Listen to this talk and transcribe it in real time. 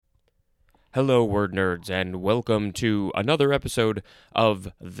Hello, word nerds, and welcome to another episode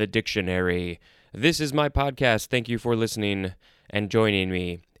of The Dictionary. This is my podcast. Thank you for listening and joining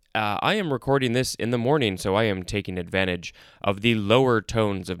me. I am recording this in the morning, so I am taking advantage of the lower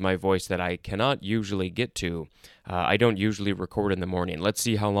tones of my voice that I cannot usually get to. I don't usually record in the morning. Let's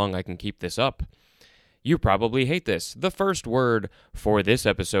see how long I can keep this up. You probably hate this. The first word for this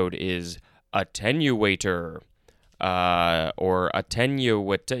episode is attenuator. Or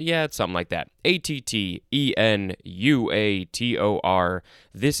attenuator, yeah, it's something like that. attenuator.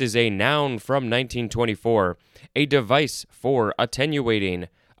 This is a noun from 1924, a device for attenuating,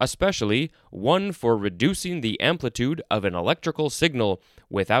 especially one for reducing the amplitude of an electrical signal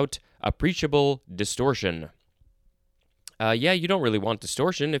without appreciable distortion. You don't really want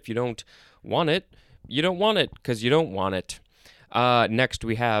distortion if you don't want it. You don't want it because you don't want it. Next,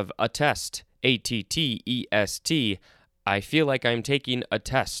 we have attest. A-T-T-E-S-T. I feel like I'm taking a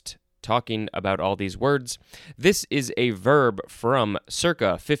test talking about all these words. This is a verb from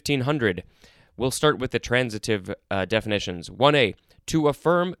circa 1500. We'll start with the transitive definitions. 1a, to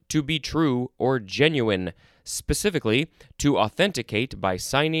affirm to be true or genuine, specifically to authenticate by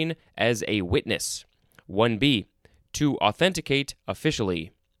signing as a witness. 1b, to authenticate officially.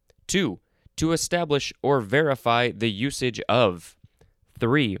 2, to establish or verify the usage of.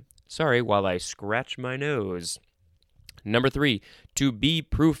 3, sorry, while I scratch my nose. Number 3, to be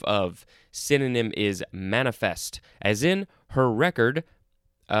proof of. Synonym is manifest, as in her record,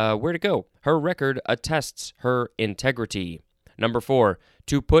 where'd it go? Her record attests her integrity. Number 4,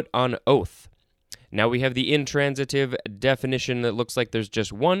 to put on oath. Now we have the intransitive definition that looks like there's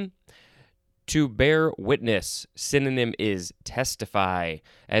just one. To bear witness. Synonym is testify,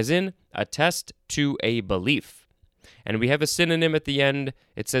 as in attest to a belief. And we have a synonym at the end.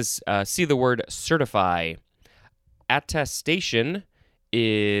 It says, see the word certify. Attestation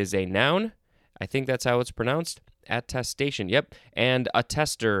is a noun. I think that's how it's pronounced. Attestation, yep. And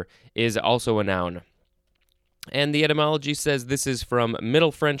attester is also a noun. And the etymology says this is from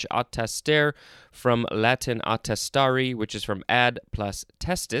Middle French attester, from Latin attestari, which is from ad plus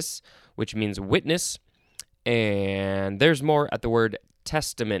testis, which means witness. And there's more at the word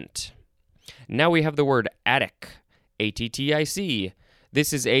testament. Now we have the word attic. A-T-T-I-C.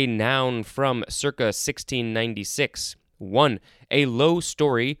 This is a noun from circa 1696. 1. A low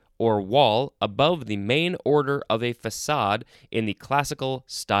story or wall above the main order of a facade in the classical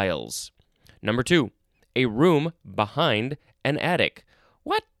styles. Number 2. A room behind an attic.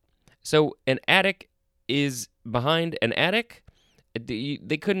 What? So an attic is behind an attic?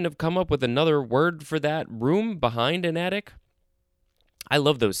 They couldn't have come up with another word for that room behind an attic? I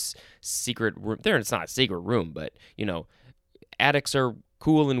love those secret rooms. It's not a secret room, but, attics are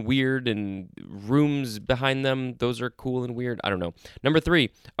cool and weird, and rooms behind them, those are cool and weird. I don't know. Number 3,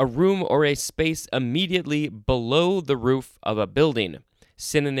 a room or a space immediately below the roof of a building.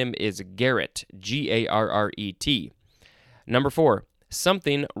 Synonym is garret, G-A-R-R-E-T. Number 4,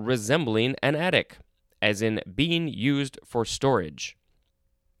 something resembling an attic, as in being used for storage.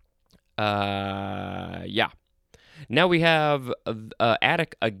 Yeah. Now we have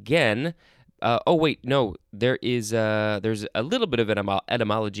attic again. There's a little bit of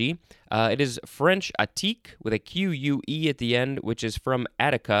etymology. It is French attique with a Q-U-E at the end, which is from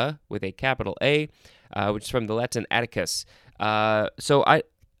Attica with a capital A, which is from the Latin Atticus. Of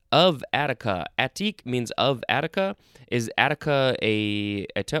Attica. Attique means of Attica. Is Attica you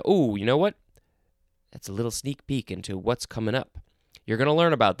know what? That's a little sneak peek into what's coming up. You're going to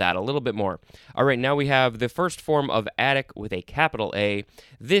learn about that a little bit more. All right, now we have the first form of attic with a capital A.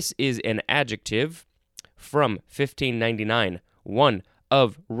 This is an adjective from 1599. 1,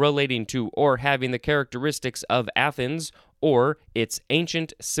 of relating to or having the characteristics of Athens or its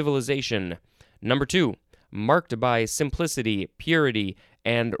ancient civilization. Number 2, marked by simplicity, purity,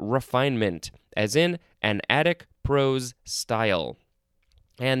 and refinement, as in an Attic prose style.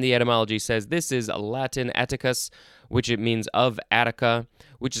 And the etymology says this is Latin Atticus, which it means of Attica,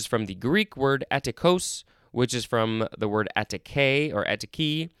 which is from the Greek word Attikos, which is from the word Attike or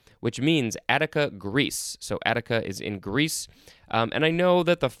Attiki, which means Attica, Greece. So Attica is in Greece. And I know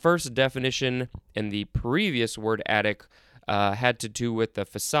that the first definition in the previous word attic had to do with the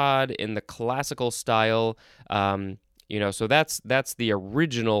facade in the classical style. So that's the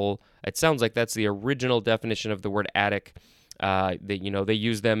original. It sounds like that's the original definition of the word attic. They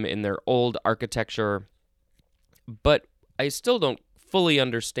use them in their old architecture, but I still don't fully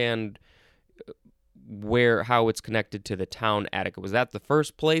understand how it's connected to the town Attica. Was that the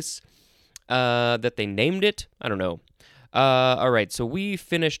first place that they named it? I don't know. All right, so we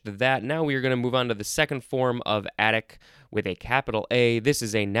finished that. Now we are going to move on to the second form of attic, with a capital A. This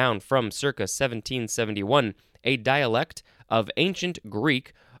is a noun from circa 1771, a dialect of ancient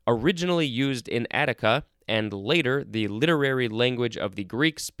Greek originally used in Attica and later the literary language of the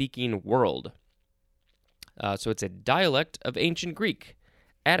Greek-speaking world. So it's a dialect of ancient Greek,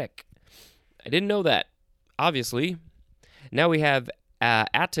 Attic. I didn't know that, obviously. Now we have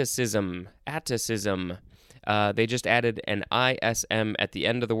Atticism. Atticism. They just added an ISM at the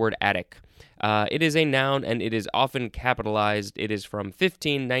end of the word Attic. It is a noun and it is often capitalized. It is from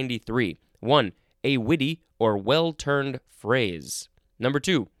 1593. 1. A witty or well-turned phrase. Number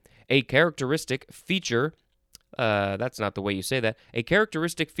 2. A characteristic feature. That's not the way you say that. A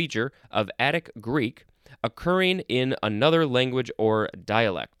characteristic feature of Attic Greek occurring in another language or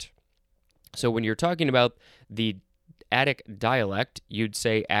dialect. So when you're talking about the Attic dialect, you'd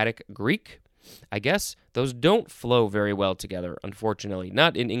say Attic Greek. I guess those don't flow very well together, unfortunately.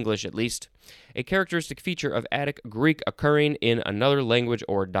 Not in English, at least. A characteristic feature of Attic Greek occurring in another language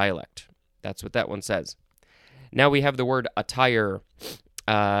or dialect. That's what that one says. Now we have the word attire.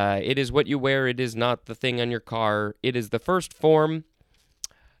 It is what you wear. It is not the thing on your car. It is the first form.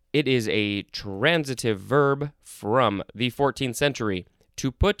 It is a transitive verb from the 14th century.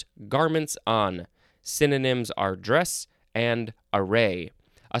 To put garments on. Synonyms are dress and array,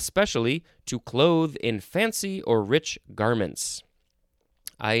 especially to clothe in fancy or rich garments.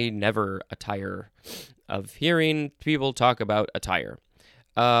 I never tire of hearing people talk about attire.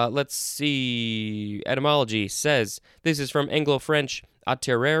 Let's see. Etymology says this is from Anglo-French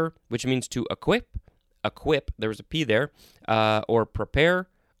attirer, which means to equip. Equip, there was a P there, or prepare,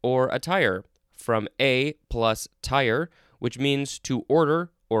 or attire, from a plus tire, which means to order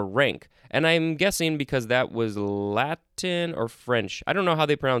or rank. And I'm guessing because that was Latin or French. I don't know how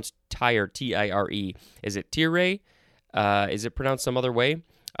they pronounce tire, T-I-R-E. Is it tire? Is it pronounced some other way?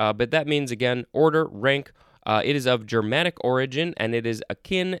 But that means, again, order, rank. It is of Germanic origin, and it is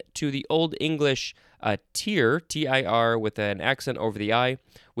akin to the Old English tier, T-I-R, with an accent over the I,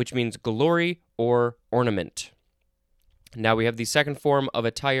 which means glory or ornament. Now we have the second form of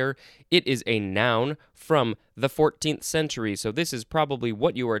attire. It is a noun from the 14th century. So this is probably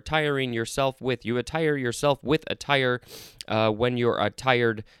what you are attiring yourself with. You attire yourself with attire when you're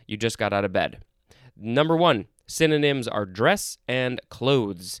attired. You just got out of bed. Number 1, synonyms are dress and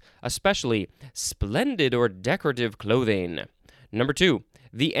clothes, especially splendid or decorative clothing. Number 2,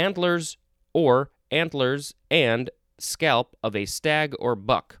 the antlers or antlers and scalp of a stag or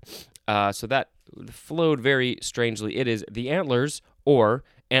buck. So that flowed very strangely. It is the antlers or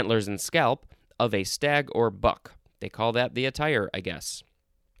antlers and scalp of a stag or buck. They call that the attire, I guess.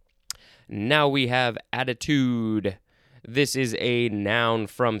 Now we have attitude. This is a noun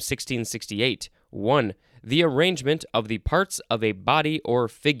from 1668. 1. The arrangement of the parts of a body or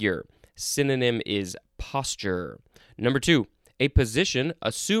figure. Synonym is posture. Number 2. A position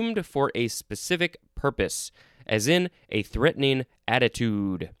assumed for a specific purpose, as in a threatening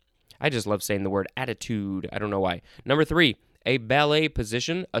attitude. I just love saying the word attitude. I don't know why. Number 3, a ballet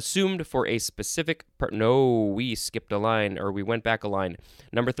position assumed for a specific No, we skipped a line, or we went back a line.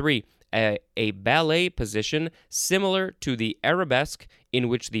 Number 3, a ballet position similar to the arabesque in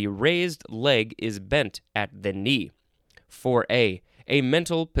which the raised leg is bent at the knee. 4a, a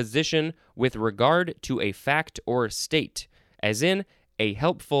mental position with regard to a fact or state, as in a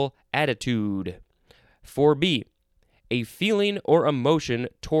helpful attitude. 4b, a feeling or emotion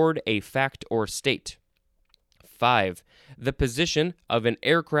toward a fact or state. 5. The position of an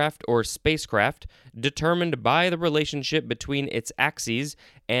aircraft or spacecraft determined by the relationship between its axes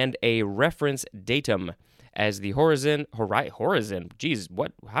and a reference datum, as the horizon,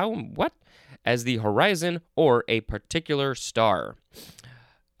 as the horizon or a particular star.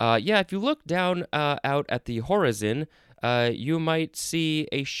 If you look down out at the horizon, you might see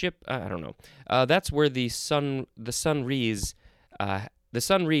a ship. I don't know. That's where the sun rays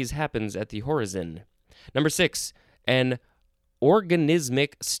happens at the horizon. Number 6, an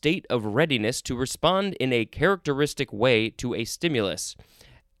organismic state of readiness to respond in a characteristic way to a stimulus,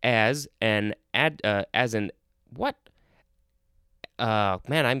 I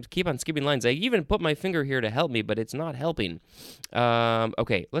keep on skipping lines. I even put my finger here to help me, but it's not helping.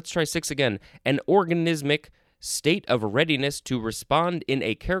 Okay, let's try 6 again. An organismic state of readiness to respond in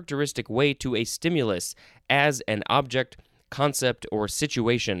a characteristic way to a stimulus as an object, concept, or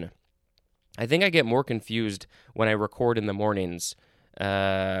situation. I think I get more confused when I record in the mornings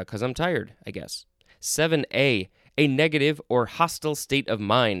because I'm tired, I guess. 7a, a negative or hostile state of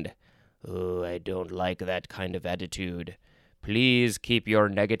mind. Oh, I don't like that kind of attitude. Please keep your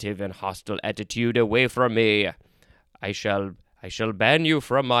negative and hostile attitude away from me. I shall ban you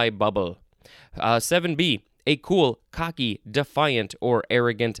from my bubble. 7b, a cool, cocky, defiant, or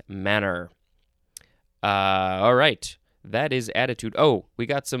arrogant manner. All right. That is attitude. Oh, we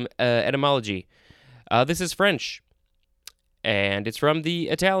got some etymology. This is French, and it's from the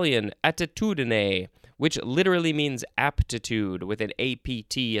Italian attitudine, which literally means aptitude with an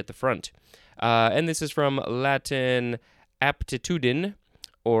APT at the front. And this is from Latin aptitudin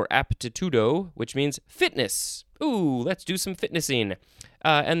or aptitudo, which means fitness. Ooh, let's do some fitnessing.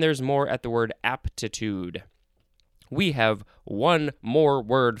 And there's more at the word aptitude. We have one more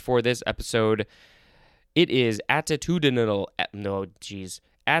word for this episode. It is attitudinal.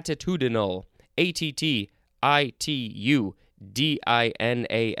 Attitudinal. ATTITUDINAL.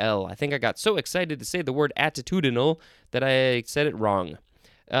 I think I got so excited to say the word attitudinal that I said it wrong.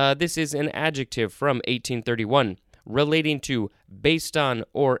 This is an adjective from 1831 relating to based on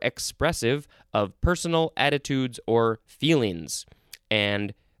or expressive of personal attitudes or feelings,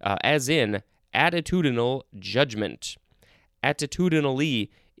 and as in attitudinal judgment. Attitudinally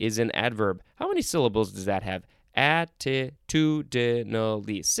is an adverb. How many syllables does that have?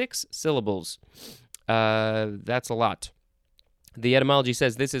 Attitudinally. 6 syllables. That's a lot. The etymology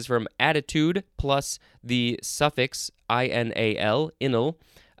says this is from attitude plus the suffix inal, inal,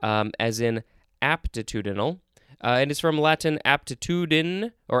 as in aptitudinal. And it's from Latin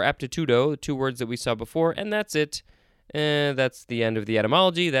aptitudin or aptitudo, 2 words that we saw before, and that's it. That's the end of the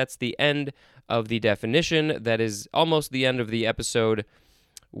etymology. That's the end of the definition. That is almost the end of the episode.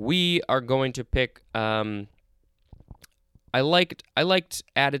 We are going to pick. I liked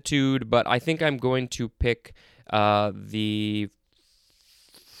attitude, but I think I'm going to pick the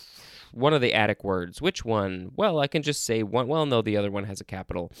one of the attic words. Which one? Well, I can just say one. Well, no, the other one has a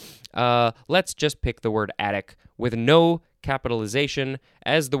capital. Let's just pick the word attic with no capitalization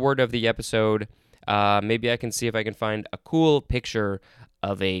as the word of the episode. Maybe I can see if I can find a cool picture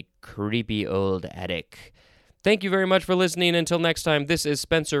of a creepy old attic. Thank you very much for listening. Until next time, this is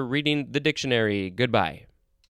Spencer reading the dictionary. Goodbye.